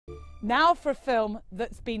Now for a film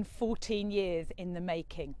that's been 14 years in the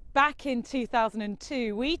making. Back in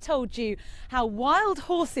 2002, we told you how wild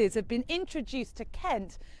horses have been introduced to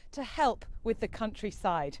Kent to help with the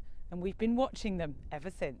countryside, and we've been watching them ever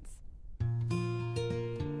since.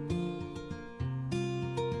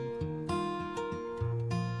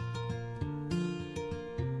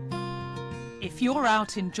 If you're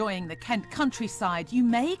out enjoying the Kent countryside, you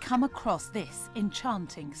may come across this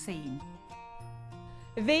enchanting scene.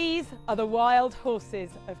 These are the wild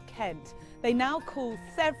horses of Kent. They now call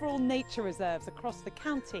several nature reserves across the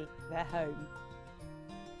county their home.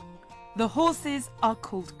 The horses are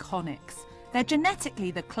called Koniks. They're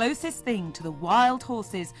genetically the closest thing to the wild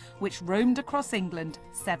horses which roamed across England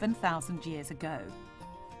 7,000 years ago.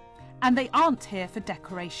 And they aren't here for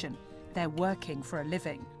decoration. They're working for a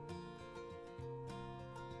living.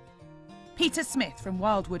 Peter Smith from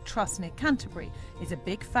Wildwood Trust near Canterbury is a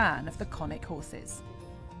big fan of the Konik horses.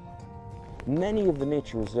 Many of the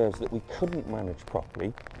nature reserves that we couldn't manage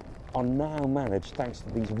properly are now managed thanks to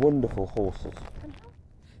these wonderful horses.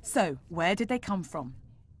 So, where did they come from?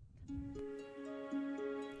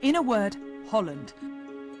 In a word, Holland.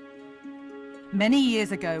 Many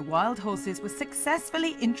years ago, wild horses were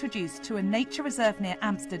successfully introduced to a nature reserve near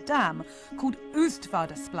Amsterdam called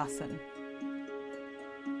Oostvaardersplassen.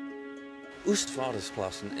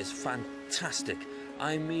 Oostvaardersplassen is fantastic.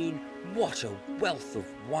 I mean, what a wealth of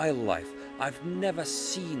wildlife. I've never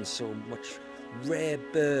seen so much rare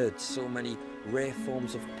birds, so many rare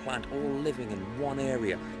forms of plant all living in one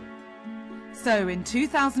area. So in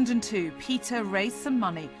 2002, Peter raised some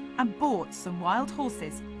money and bought some wild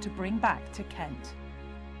horses to bring back to Kent.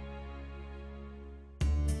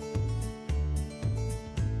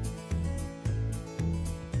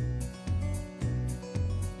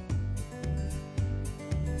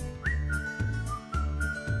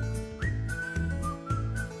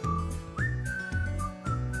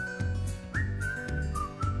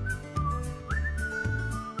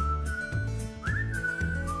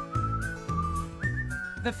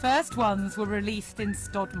 The first ones were released in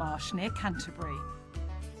Stodmarsh near Canterbury.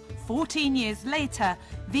 14 years later,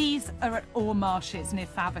 these are at Orr Marshes near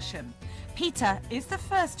Faversham. Peter is the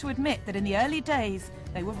first to admit that in the early days,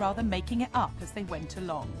 they were rather making it up as they went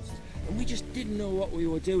along. And we just didn't know what we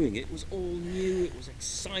were doing. It was all new, it was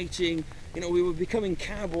exciting. You know, we were becoming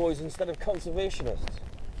cowboys instead of conservationists.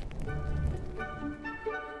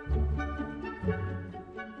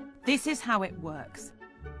 This is how it works.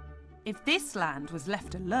 If this land was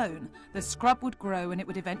left alone, the scrub would grow and it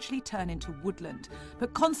would eventually turn into woodland.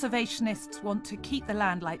 But conservationists want to keep the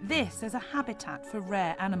land like this as a habitat for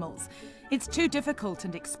rare animals. It's too difficult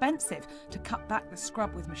and expensive to cut back the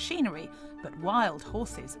scrub with machinery, but wild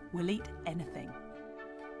horses will eat anything.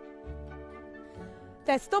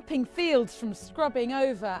 They're stopping fields from scrubbing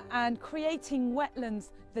over and creating wetlands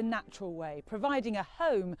the natural way, providing a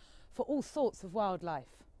home for all sorts of wildlife.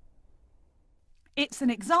 It's an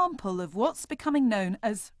example of what's becoming known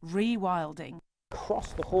as rewilding.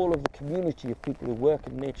 Across the whole of the community of people who work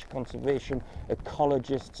in nature conservation,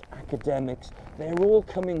 ecologists, academics, they're all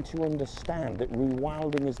coming to understand that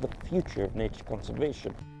rewilding is the future of nature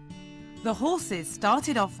conservation. The horses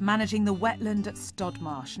started off managing the wetland at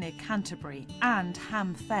Stodmarsh near Canterbury and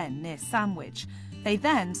Ham Fen near Sandwich. They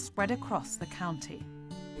then spread across the county.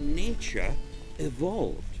 Nature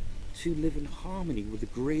evolved to live in harmony with the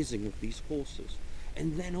grazing of these horses,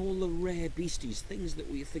 and then all the rare beasties, things that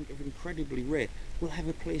we think of incredibly rare, will have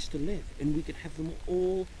a place to live, and we can have them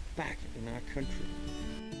all back in our country.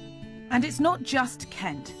 And it's not just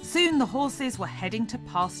Kent. Soon the horses were heading to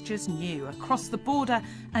pastures new across the border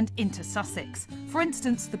and into Sussex. For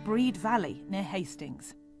instance, the Brede Valley near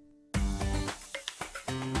Hastings.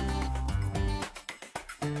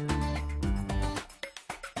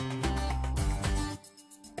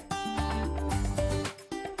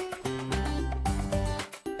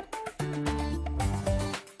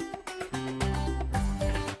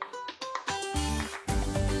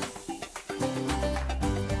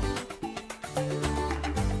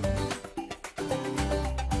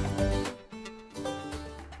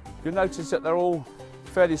 You'll notice that they're all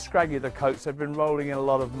fairly scraggy, the coats. They've been rolling in a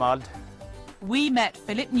lot of mud. We met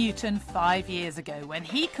Philip Newton 5 years ago when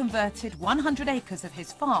he converted 100 acres of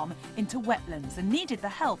his farm into wetlands and needed the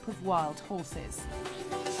help of wild horses.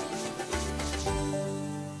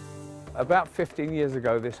 About 15 years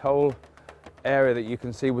ago, this whole area that you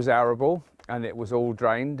can see was arable and it was all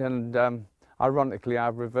drained, and ironically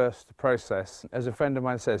I've reversed the process. As a friend of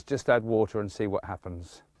mine says, just add water and see what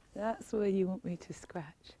happens. That's where you want me to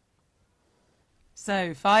scratch.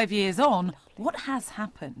 So 5 years on, what has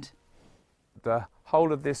happened? The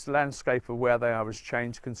whole of this landscape of where they are has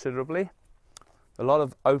changed considerably. A lot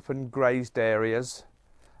of open grazed areas,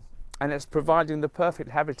 and it's providing the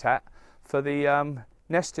perfect habitat for the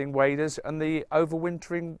nesting waders and the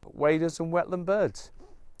overwintering waders and wetland birds.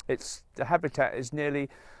 The habitat is nearly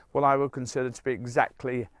what I would consider to be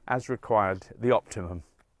exactly as required, the optimum.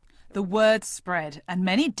 The word spread and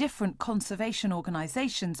many different conservation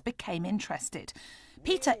organisations became interested.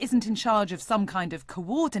 Peter isn't in charge of some kind of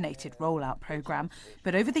coordinated rollout programme,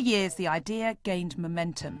 but over the years the idea gained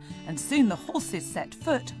momentum and soon the horses set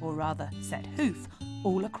foot, or rather set hoof,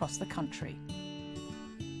 all across the country.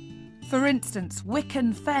 For instance,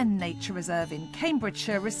 Wicken Fen Nature Reserve in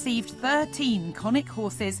Cambridgeshire received 13 Konik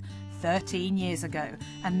horses 13 years ago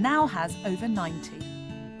and now has over 90.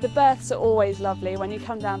 The births are always lovely. When you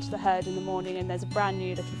come down to the herd in the morning and there's a brand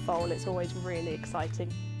new little foal, it's always really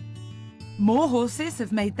exciting. More horses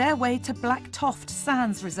have made their way to Blacktoft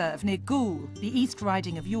Sands Reserve near Goole, the East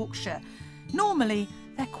Riding of Yorkshire. Normally,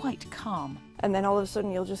 they're quite calm. And then all of a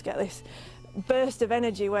sudden you'll just get this burst of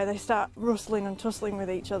energy where they start rustling and tussling with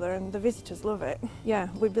each other, and the visitors love it. Yeah,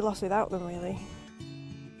 we'd be lost without them, really.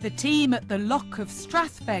 The team at the Loch of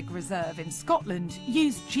Strathbeg Reserve in Scotland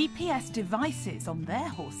use GPS devices on their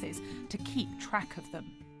horses to keep track of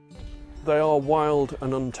them. They are wild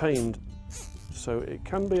and untamed, so it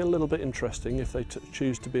can be a little bit interesting if they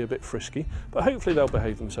choose to be a bit frisky, but hopefully they'll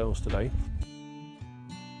behave themselves today.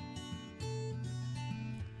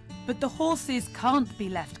 But the horses can't be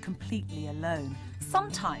left completely alone.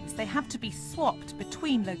 Sometimes they have to be swapped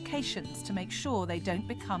between locations to make sure they don't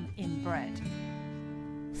become inbred.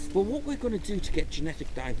 Well, what we're going to do to get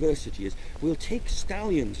genetic diversity is we'll take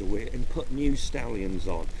stallions away and put new stallions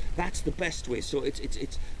on. That's the best way. So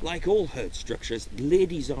it's like all herd structures.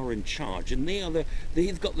 Ladies are in charge, and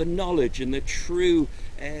they've got the knowledge and the true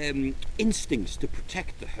instincts to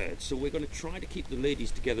protect the herd. So we're going to try to keep the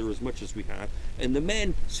ladies together as much as we can, and the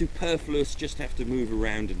men, superfluous, just have to move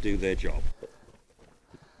around and do their job.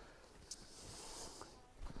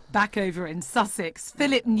 Back over in Sussex,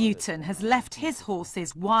 Philip Newton has left his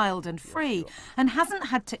horses wild and free and hasn't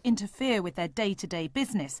had to interfere with their day-to-day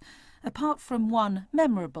business, apart from one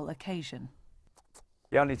memorable occasion.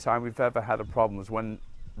 The only time we've ever had a problem was when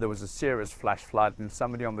there was a serious flash flood and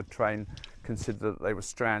somebody on the train considered that they were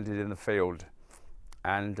stranded in the field,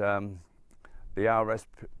 and the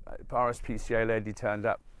RSPCA lady turned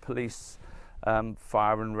up, police,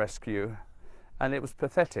 fire and rescue, and it was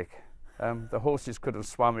pathetic. The horses could have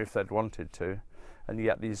swum if they'd wanted to, and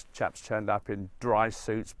yet these chaps turned up in dry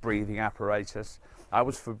suits, breathing apparatus. I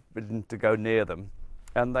was forbidden to go near them,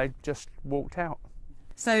 and they just walked out.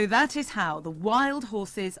 So that is how the wild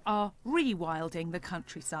horses are rewilding the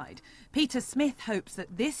countryside. Peter Smith hopes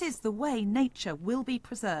that this is the way nature will be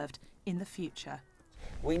preserved in the future.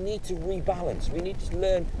 We need to rebalance. We need to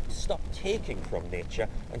learn to stop taking from nature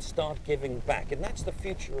and start giving back. And that's the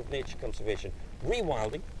future of nature conservation.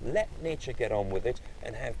 Rewilding, let nature get on with it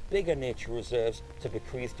and have bigger nature reserves to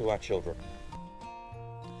bequeath to our children.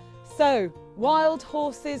 So, wild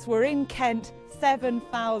horses were in Kent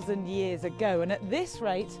 7,000 years ago, and at this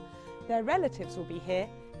rate, their relatives will be here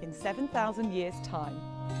in 7,000 years' time.